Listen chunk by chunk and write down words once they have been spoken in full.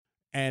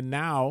And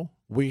now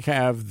we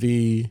have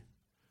the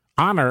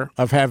honor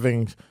of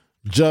having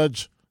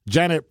Judge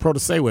Janet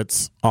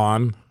Protasewicz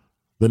on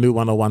the new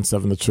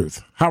 101.7 The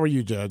Truth. How are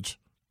you, Judge?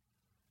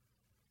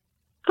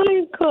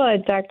 I'm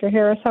good, Dr.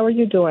 Harris. How are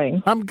you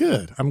doing? I'm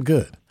good.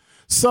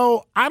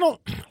 So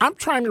I'm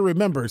trying to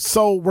remember.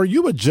 So were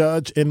you a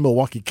judge in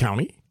Milwaukee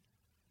County?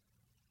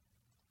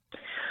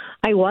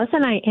 I was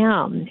and I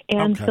am.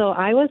 And Okay. so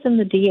I was in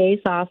the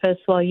DA's office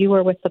while you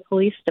were with the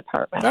police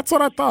department. That's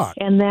what I thought.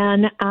 And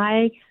then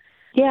I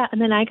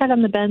got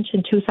on the bench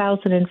in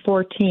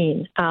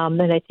 2014.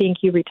 And I think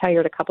you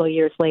retired a couple of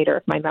years later,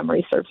 if my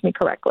memory serves me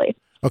correctly.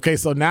 Okay,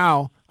 so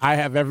now I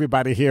have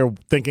everybody here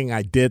thinking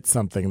I did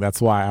something. That's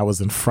why I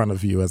was in front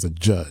of you as a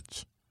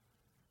judge.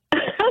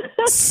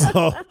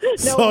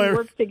 We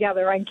work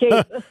together on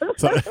cases.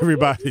 So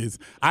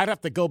I'd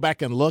have to go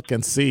back and look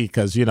and see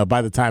because,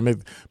 by the time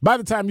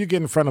you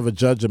get in front of a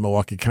judge in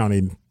Milwaukee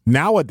County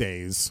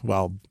nowadays,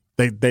 well,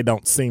 they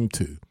don't seem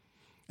to.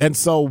 And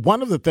so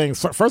one of the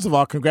things, first of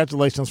all,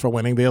 congratulations for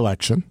winning the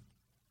election.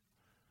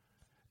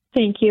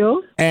 Thank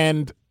you.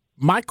 And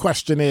my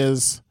question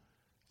is,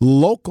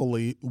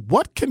 locally,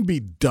 what can be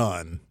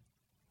done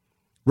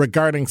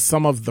regarding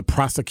some of the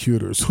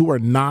prosecutors who are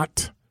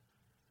not,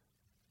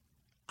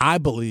 I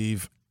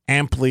believe,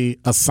 amply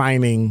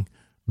assigning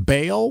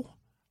bail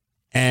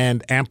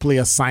and amply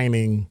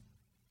assigning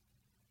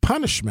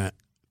punishment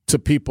to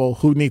people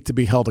who need to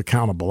be held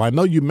accountable? I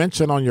know you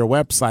mentioned on your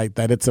website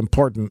that it's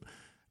important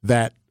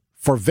that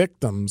for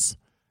victims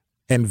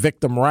and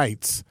victim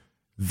rights,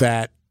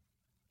 that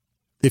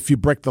if you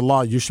break the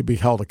law, you should be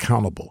held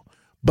accountable.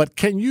 But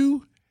can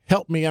you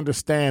help me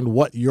understand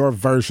what your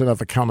version of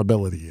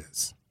accountability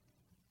is?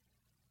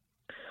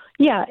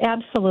 Yeah,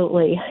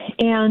 absolutely.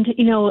 And,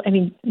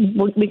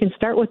 we can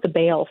start with the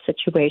bail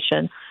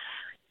situation.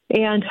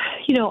 And,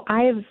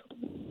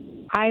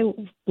 I've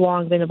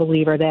long been a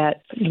believer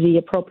that the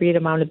appropriate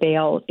amount of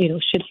bail,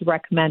 should be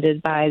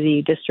recommended by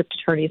the district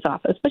attorney's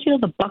office. But,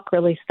 the buck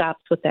really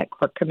stops with that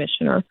court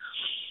commissioner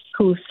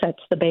who sets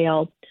the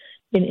bail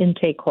in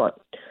intake court.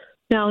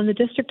 Now, in the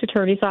district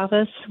attorney's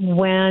office,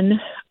 when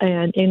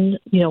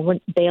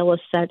bail is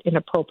set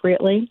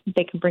inappropriately,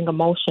 they can bring a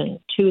motion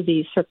to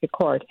the circuit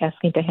court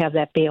asking to have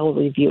that bail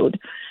reviewed.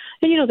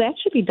 And, that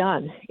should be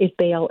done if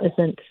bail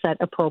isn't set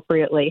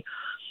appropriately.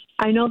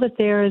 I know that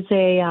there is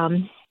a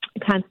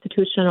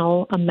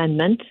constitutional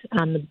amendment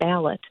on the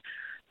ballot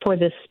for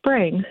this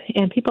spring,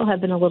 and people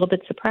have been a little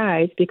bit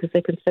surprised because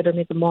they consider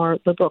me the more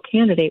liberal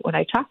candidate when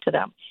I talk to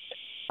them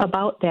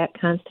about that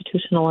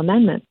constitutional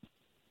amendment.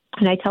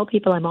 And I tell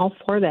people I'm all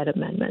for that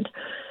amendment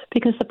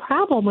because the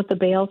problem with the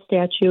bail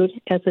statute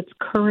as it's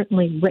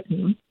currently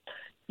written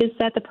is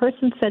that the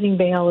person setting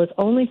bail is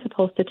only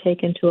supposed to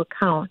take into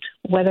account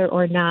whether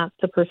or not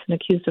the person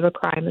accused of a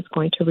crime is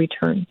going to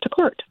return to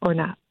court or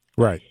not.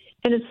 Right.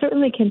 And it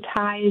certainly can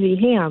tie the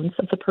hands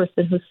of the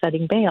person who's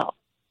setting bail.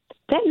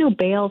 That new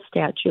bail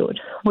statute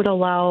would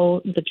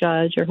allow the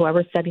judge or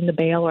whoever's setting the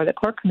bail or the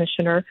court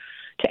commissioner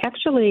to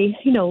actually,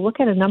 look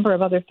at a number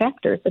of other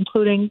factors,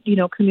 including,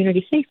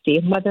 community safety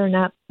and whether or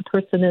not the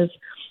person is,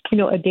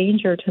 a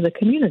danger to the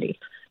community.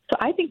 So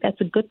I think that's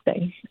a good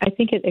thing. I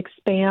think it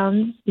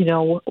expands,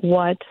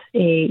 what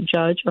a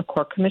judge or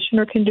court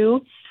commissioner can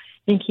do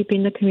in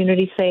keeping the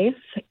community safe.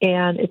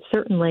 And it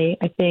certainly,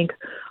 I think,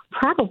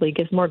 probably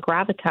gives more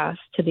gravitas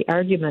to the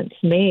arguments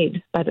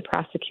made by the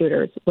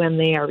prosecutors when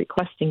they are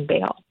requesting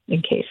bail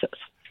in cases.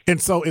 And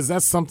so is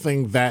that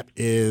something that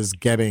is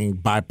getting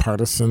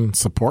bipartisan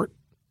support?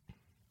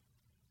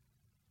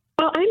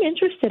 Well, I'm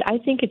interested. I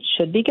think it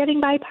should be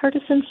getting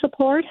bipartisan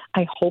support.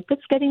 I hope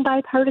it's getting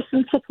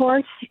bipartisan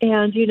support.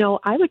 And,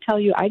 I would tell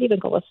you I'd even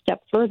go a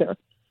step further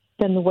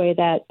than the way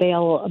that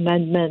bail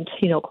amendment,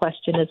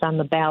 question is on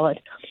the ballot.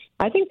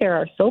 I think there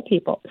are some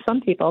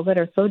people that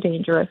are so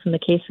dangerous and the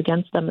case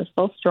against them is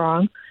so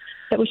strong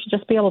that we should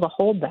just be able to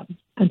hold them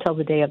until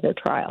the day of their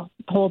trial,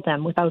 hold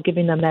them without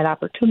giving them that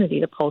opportunity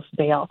to post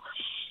bail.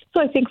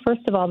 So I think,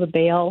 first of all, the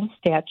bail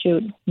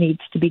statute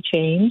needs to be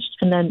changed.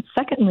 And then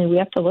secondly, we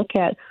have to look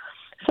at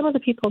some of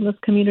the people in this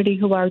community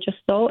who are just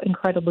so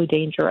incredibly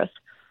dangerous.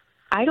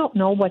 I don't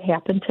know what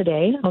happened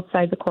today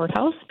outside the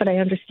courthouse, but I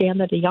understand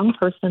that a young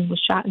person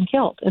was shot and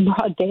killed in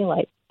broad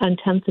daylight on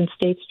 10th and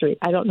State Street.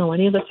 I don't know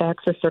any of the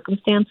facts or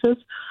circumstances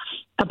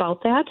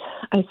about that.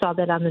 I saw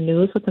that on the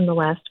news within the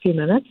last few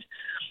minutes,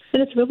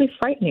 and it's really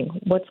frightening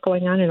what's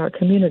going on in our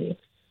community.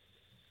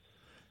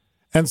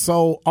 And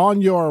so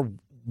on your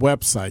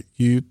website,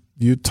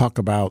 you talk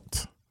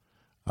about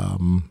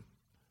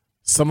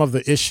some of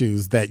the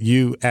issues that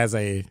you as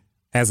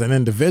an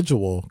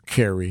individual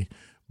carry,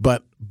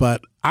 but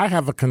I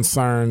have a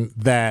concern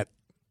that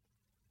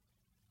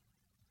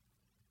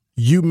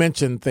you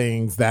mention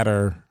things that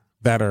are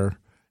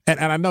and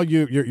I know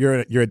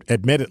you're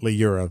admittedly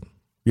you're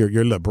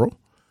liberal,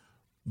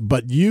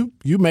 but you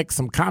make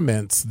some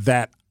comments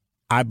that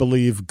I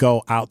believe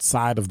go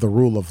outside of the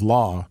rule of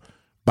law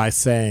by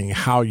saying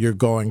how you're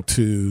going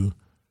to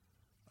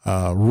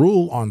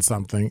rule on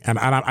something, and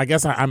I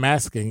guess I'm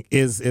asking,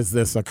 is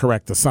this a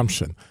correct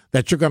assumption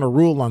that you're going to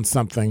rule on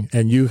something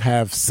and you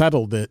have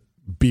settled it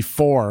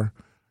before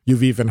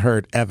you've even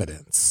heard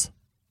evidence?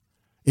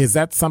 Is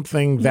that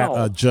something that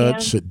a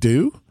judge should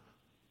do?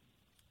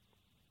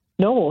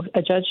 No,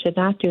 a judge should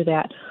not do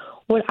that.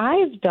 What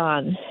I've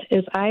done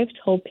is I've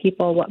told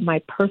people what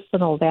my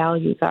personal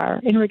values are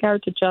in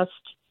regard to just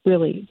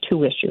really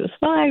two issues.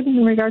 Well,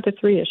 in regard to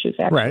three issues,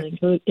 actually,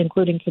 right,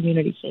 including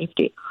community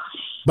safety.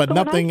 But so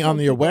nothing on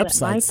your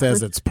website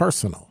says it's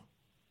personal.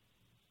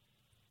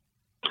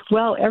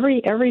 Well,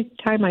 every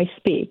time I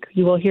speak,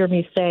 you will hear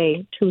me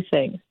say two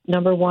things.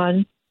 Number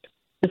one,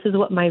 this is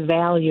what my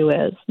value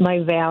is. My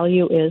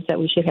value is that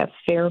we should have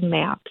fair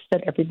maps,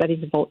 that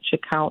everybody's vote should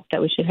count,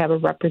 that we should have a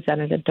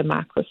representative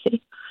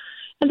democracy.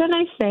 And then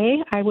I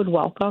say I would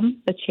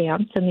welcome the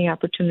chance and the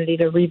opportunity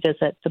to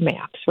revisit the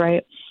maps,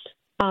 right?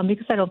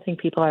 Because I don't think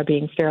people are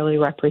being fairly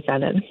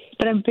represented.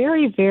 But I'm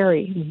very,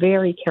 very,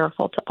 very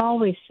careful to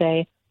always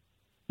say,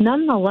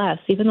 nonetheless,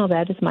 even though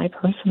that is my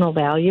personal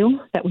value,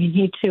 that we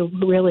need to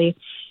really,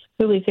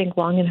 really think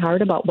long and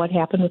hard about what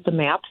happened with the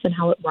maps and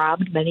how it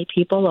robbed many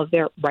people of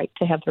their right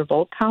to have their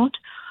vote count.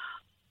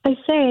 I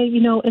say,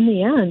 in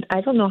the end, I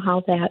don't know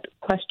how that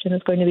question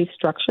is going to be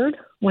structured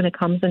when it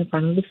comes in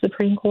front of the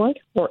Supreme Court,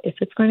 or if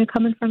it's going to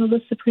come in front of the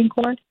Supreme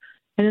Court.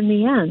 And in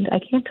the end, I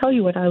can't tell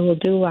you what I will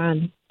do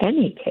on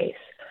any case.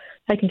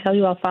 I can tell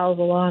you I'll follow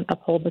the law and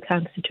uphold the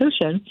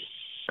Constitution,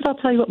 but I'll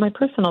tell you what my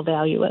personal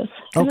value is.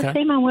 And the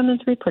same on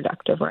women's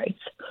reproductive rights.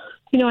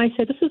 I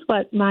say this is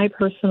what my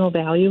personal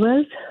value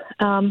is,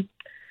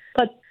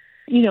 but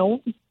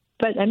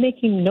I'm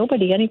making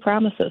nobody any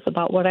promises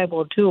about what I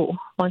will do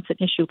once an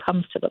issue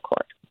comes to the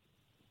court.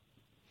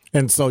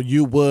 And so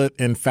you would,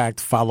 in fact,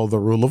 follow the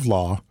rule of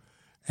law,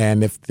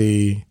 and if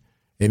the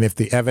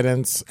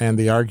evidence and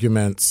the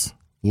arguments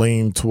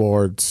lean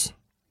towards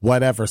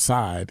whatever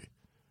side,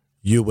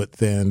 you would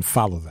then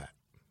follow that.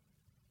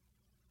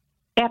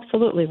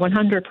 Absolutely,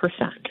 100%.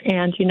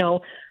 And,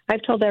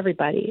 I've told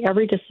everybody,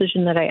 every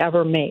decision that I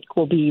ever make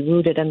will be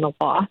rooted in the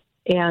law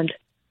and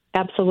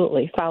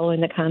absolutely following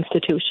the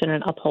Constitution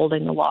and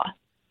upholding the law.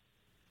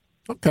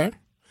 Okay.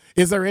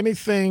 Is there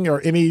anything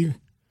or any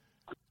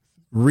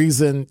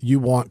reason you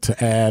want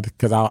to add?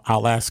 Because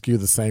I'll ask you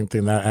the same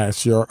thing that I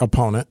asked your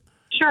opponent.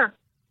 Sure.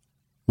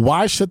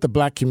 Why should the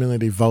Black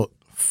community vote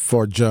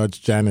for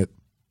Judge Janet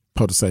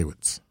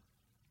Protasiewicz?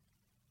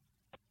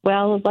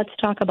 Well, let's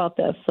talk about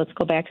this. Let's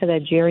go back to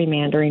that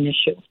gerrymandering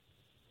issue.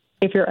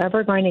 If you're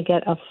ever going to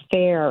get a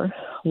fair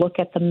look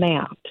at the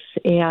maps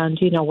and,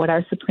 what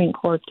our Supreme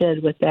Court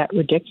did with that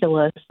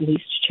ridiculous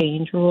least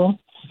change rule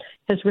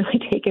has really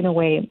taken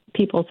away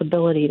people's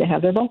ability to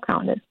have their vote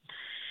counted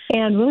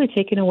and really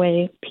taken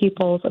away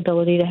people's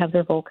ability to have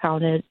their vote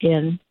counted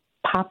in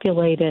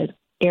populated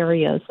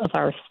areas of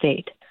our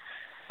state,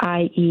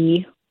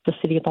 i.e., the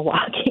city of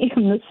Milwaukee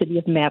and the city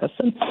of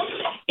Madison.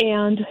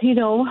 And,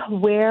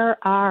 where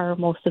are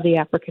most of the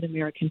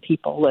African-American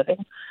people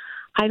living?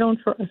 I don't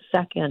for a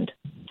second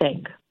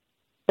think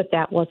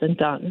that wasn't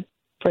done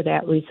for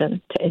that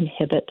reason, to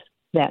inhibit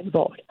that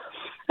vote.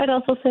 I'd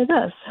also say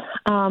this,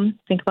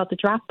 think about the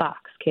Dropbox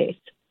case.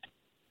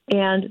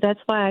 And that's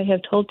why I have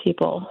told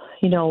people,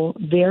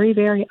 very,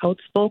 very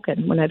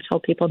outspoken when I've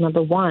told people,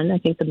 number one, I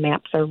think the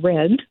maps are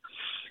rigged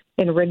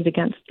and rigged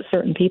against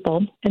certain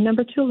people. And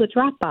number two, the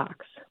Dropbox.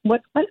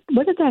 What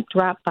did that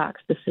Dropbox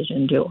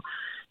decision do?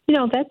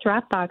 That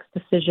Dropbox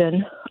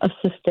decision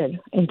assisted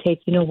in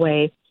taking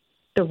away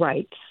the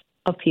rights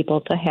of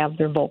people to have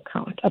their vote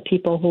count, of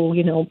people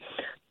who,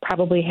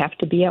 probably have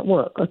to be at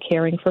work or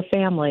caring for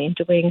family and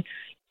doing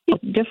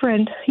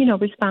different,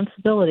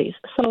 responsibilities.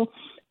 So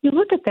you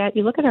look at that,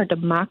 you look at our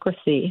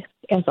democracy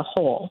as a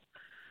whole,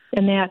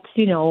 and that's,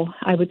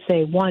 I would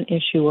say one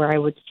issue where I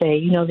would say,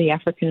 the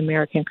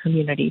African-American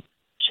community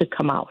should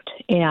come out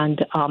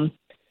and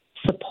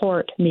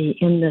support me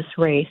in this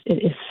race.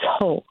 It is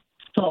so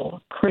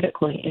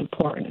critically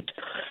important.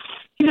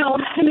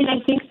 I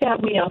think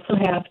that we also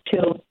have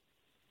to,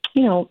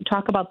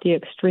 talk about the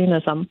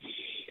extremism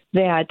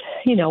that,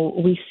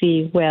 we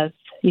see with,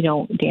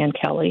 Dan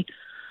Kelly.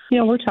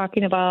 We're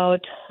talking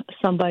about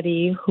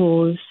somebody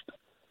who's,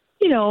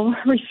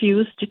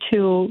 refused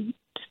to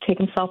take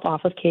himself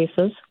off of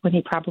cases when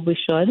he probably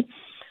should.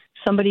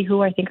 Somebody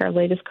who I think our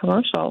latest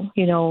commercial,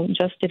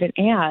 just did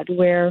an ad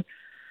where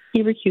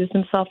he recused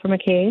himself from a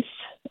case.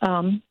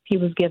 He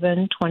was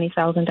given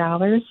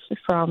 $20,000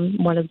 from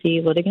one of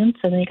the litigants,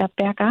 and then he got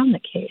back on the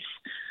case.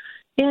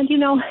 And,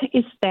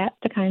 is that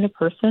the kind of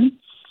person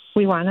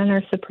we want on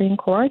our Supreme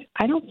Court?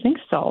 I don't think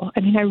so.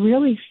 I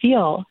really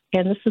feel,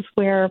 and this is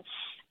where,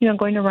 I'm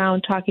going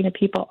around talking to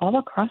people all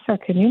across our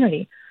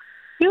community,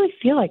 I really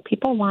feel like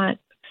people want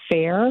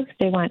fair,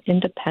 they want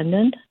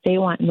independent, they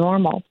want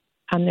normal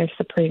on their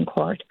Supreme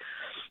Court.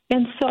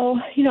 And so,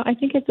 I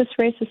think that this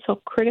race is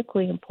so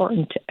critically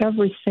important to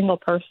every single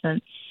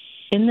person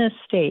in this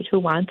state who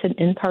wants an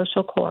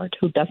impartial court,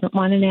 who doesn't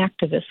want an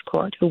activist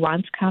court, who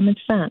wants common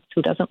sense,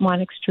 who doesn't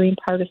want extreme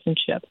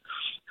partisanship,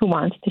 who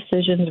wants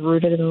decisions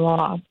rooted in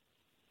law.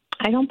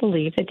 I don't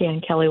believe that Dan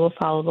Kelly will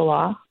follow the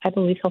law. I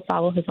believe he'll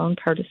follow his own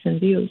partisan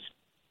views.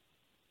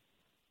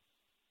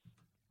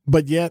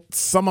 But yet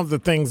some of the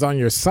things on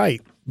your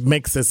site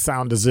makes it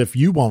sound as if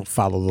you won't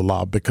follow the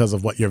law because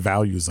of what your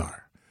values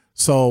are.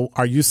 So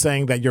are you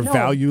saying that your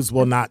values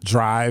will not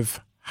drive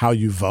how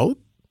you vote?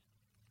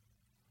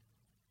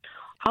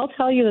 I'll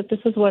tell you that this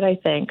is what I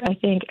think. I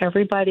think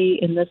everybody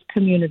in this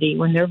community,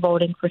 when they're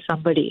voting for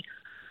somebody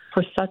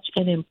for such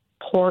an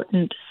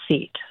important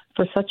seat,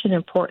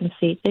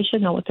 they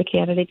should know what the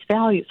candidate's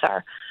values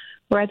are,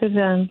 rather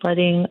than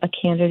letting a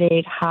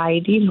candidate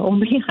hide,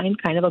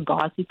 behind kind of a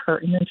gauzy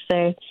curtain and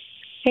say,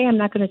 hey, I'm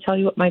not going to tell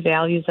you what my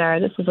values are.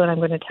 This is what I'm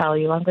going to tell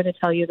you. I'm going to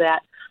tell you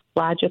that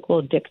logic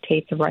will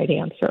dictate the right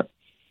answer.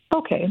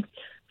 Okay,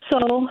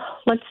 so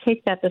let's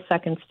take that the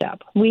second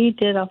step. We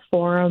did a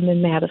forum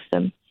in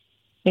Madison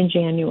in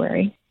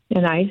January,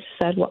 and I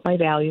said what my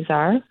values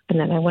are, and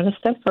then I went a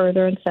step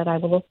further and said I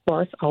will, of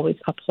course, always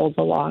uphold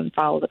the law and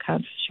follow the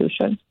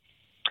Constitution.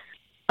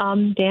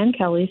 Dan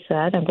Kelly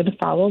said, I'm going to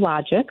follow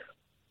logic,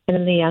 and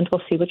in the end,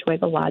 we'll see which way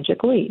the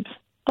logic leads.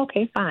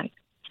 Okay, fine.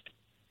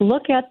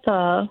 Look at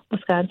the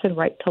Wisconsin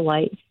Right to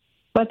Light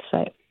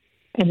website,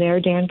 and there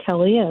Dan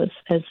Kelly is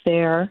as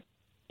their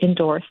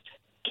endorsed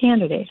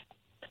candidate.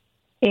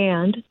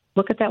 And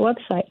look at that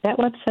website. That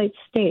website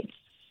states,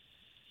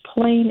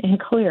 plain and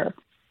clear,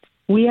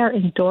 we are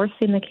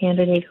endorsing the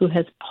candidate who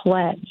has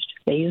pledged,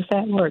 they use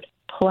that word,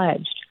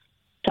 pledged,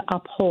 to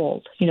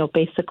uphold,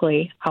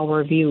 basically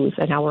our views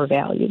and our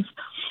values.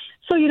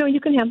 So,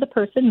 you can have the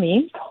person,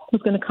 me,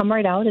 who's going to come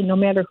right out, and no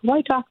matter who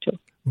I talk to.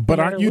 But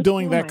aren't you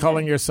doing that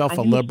calling yourself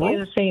a liberal?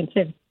 The same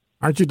thing.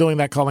 Aren't you doing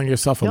that calling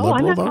yourself a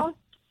liberal, though?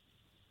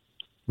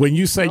 When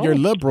you say you're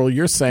liberal,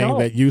 you're saying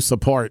that you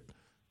support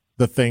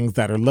the things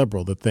that are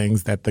liberal, the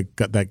things that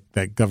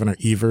that Governor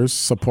Evers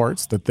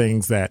supports, the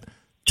things that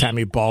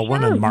Tammy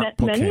Baldwin and Mark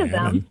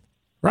Buchanan.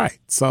 Right.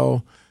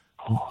 So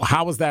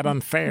how is that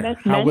unfair?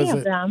 How is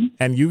it?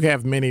 And you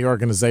have many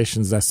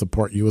organizations that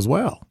support you as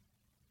well.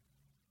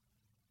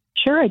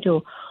 Sure, I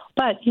do.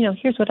 But,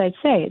 here's what I'd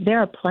say. There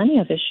are plenty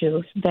of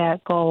issues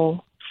that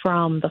go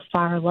from the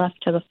far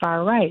left to the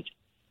far right.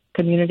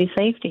 Community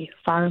safety,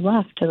 far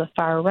left to the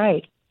far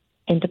right.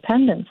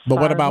 Independence. But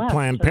what about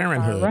Planned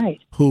Parenthood,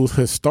 who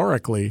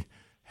historically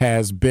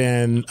has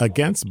been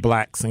against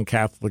blacks and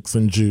Catholics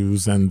and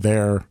Jews, and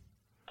the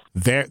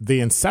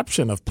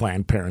inception of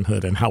Planned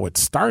Parenthood and how it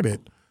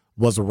started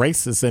was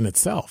racist in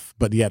itself,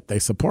 but yet they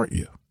support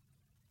you?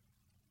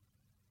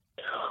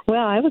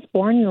 Well, I was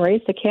born and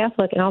raised a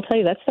Catholic, and I'll tell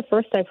you, that's the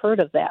first I've heard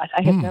of that.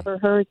 I have never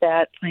heard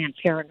that Planned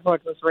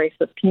Parenthood was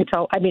racist. Can you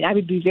tell? I mean, I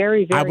would be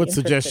very, very I would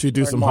suggest you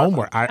do some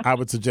homework. I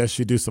would suggest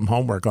you do some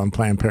homework on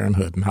Planned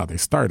Parenthood and how they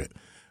started.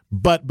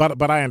 But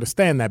I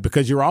understand that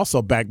because you're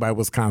also backed by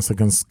Wisconsin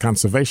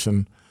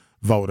conservation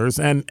voters.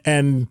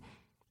 And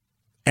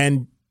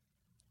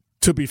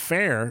to be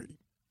fair,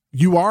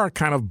 you are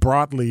kind of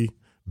broadly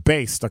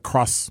based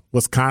across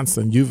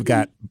Wisconsin. You've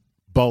got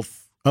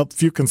both a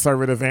few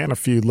conservative and a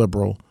few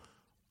liberal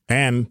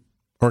and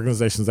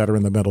organizations that are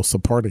in the middle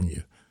supporting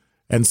you.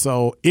 And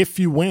so if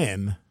you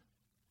win,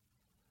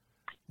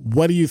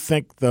 what do you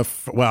think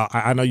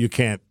I know you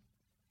can't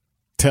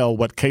tell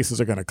what cases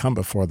are going to come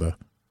before the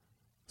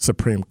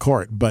Supreme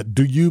Court, but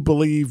do you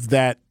believe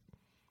that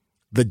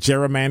the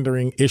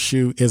gerrymandering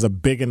issue is a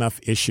big enough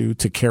issue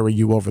to carry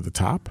you over the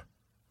top?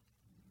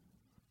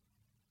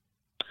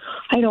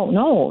 I don't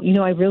know.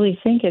 I really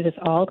think it is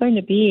all going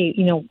to be,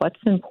 what's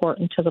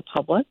important to the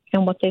public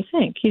and what they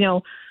think.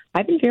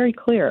 I've been very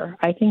clear.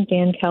 I think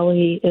Dan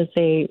Kelly is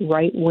a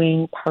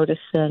right-wing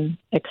partisan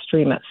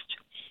extremist.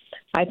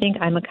 I think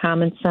I'm a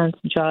common sense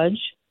judge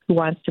who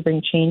wants to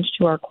bring change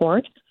to our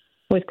court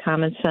with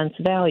common sense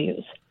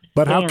values.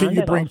 But how can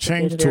you bring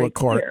change to a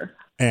court? Clear.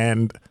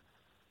 And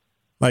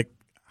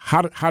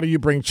how do you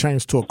bring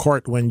change to a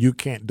court when you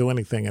can't do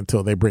anything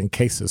until they bring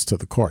cases to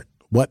the court?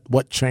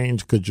 What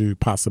change could you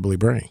possibly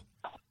bring?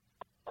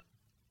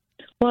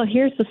 Well,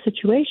 here's the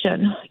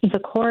situation. The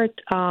court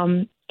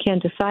can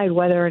decide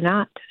whether or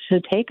not to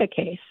take a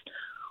case.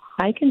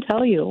 I can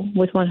tell you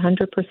with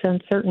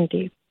 100%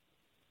 certainty,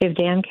 if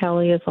Dan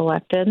Kelly is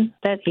elected,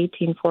 that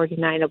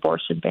 1849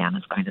 abortion ban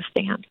is going to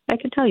stand. I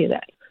can tell you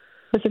that.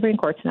 The Supreme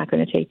Court's not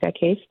going to take that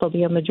case. There'll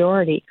be a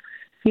majority.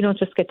 You don't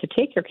just get to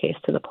take your case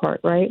to the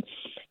court, right?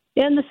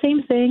 And the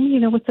same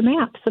thing, with the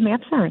maps. The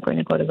maps aren't going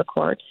to go to the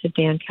court if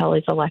Dan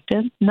Kelly's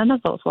elected. None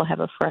of those will have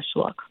a fresh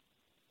look.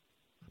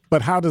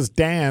 But how does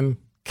Dan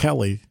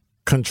Kelly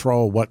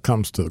control what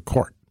comes to the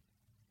court?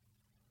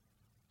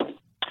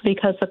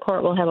 Because the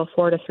court will have a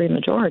 4-3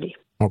 majority.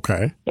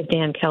 Okay. If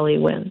Dan Kelly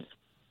wins.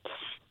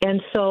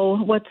 And so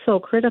what's so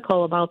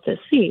critical about this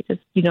seat is,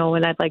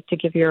 and I'd like to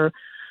give your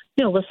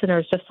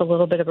listeners just a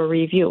little bit of a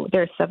review.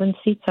 There are 7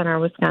 seats on our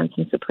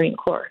Wisconsin Supreme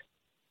Court.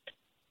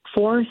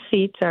 4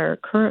 seats are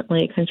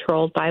currently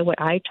controlled by what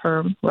I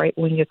term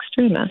right-wing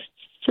extremists.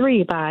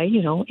 3 by,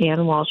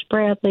 Ann Walsh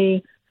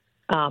Bradley,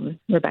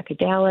 Rebecca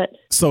Dallett.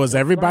 So is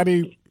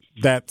everybody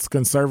that's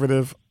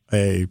conservative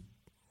a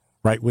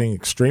right-wing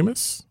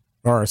extremist,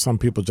 or are some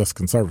people just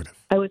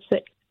conservative? I would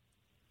say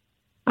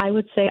I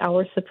would say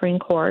our Supreme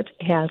Court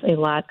has a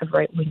lot of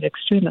right-wing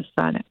extremists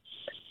on it.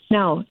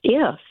 Now,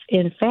 if,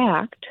 in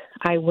fact,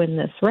 I win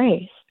this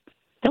race,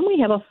 then we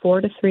have a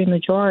 4-3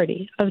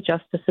 majority of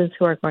justices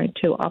who are going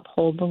to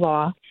uphold the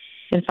law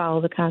and follow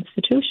the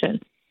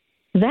Constitution.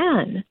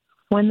 Then,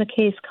 when the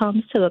case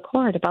comes to the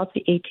court about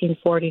the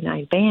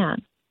 1849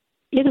 ban,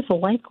 it is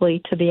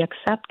likely to be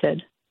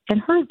accepted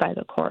and heard by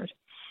the court.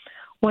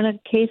 When a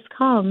case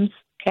comes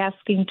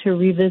asking to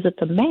revisit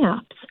the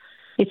maps,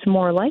 it's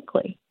more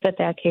likely that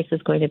that case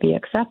is going to be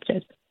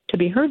accepted, to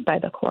be heard by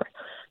the court.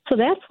 So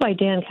that's why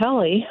Dan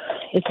Kelly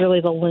is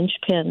really the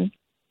linchpin,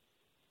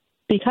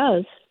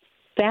 because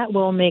that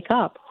will make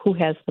up who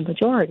has the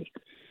majority.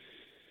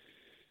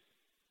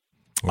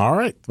 All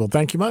right. Well,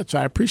 thank you much.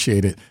 I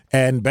appreciate it.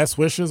 And best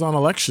wishes on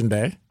Election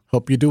Day.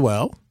 Hope you do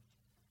well.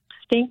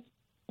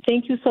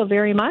 Thank you so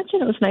very much,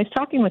 and it was nice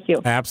talking with you.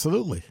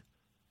 Absolutely.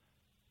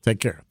 Take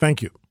care.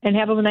 Thank you. And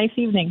have a nice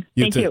evening.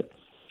 Thank you.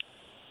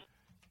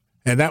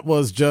 And that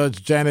was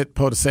Judge Janet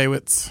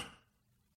Potasewicz.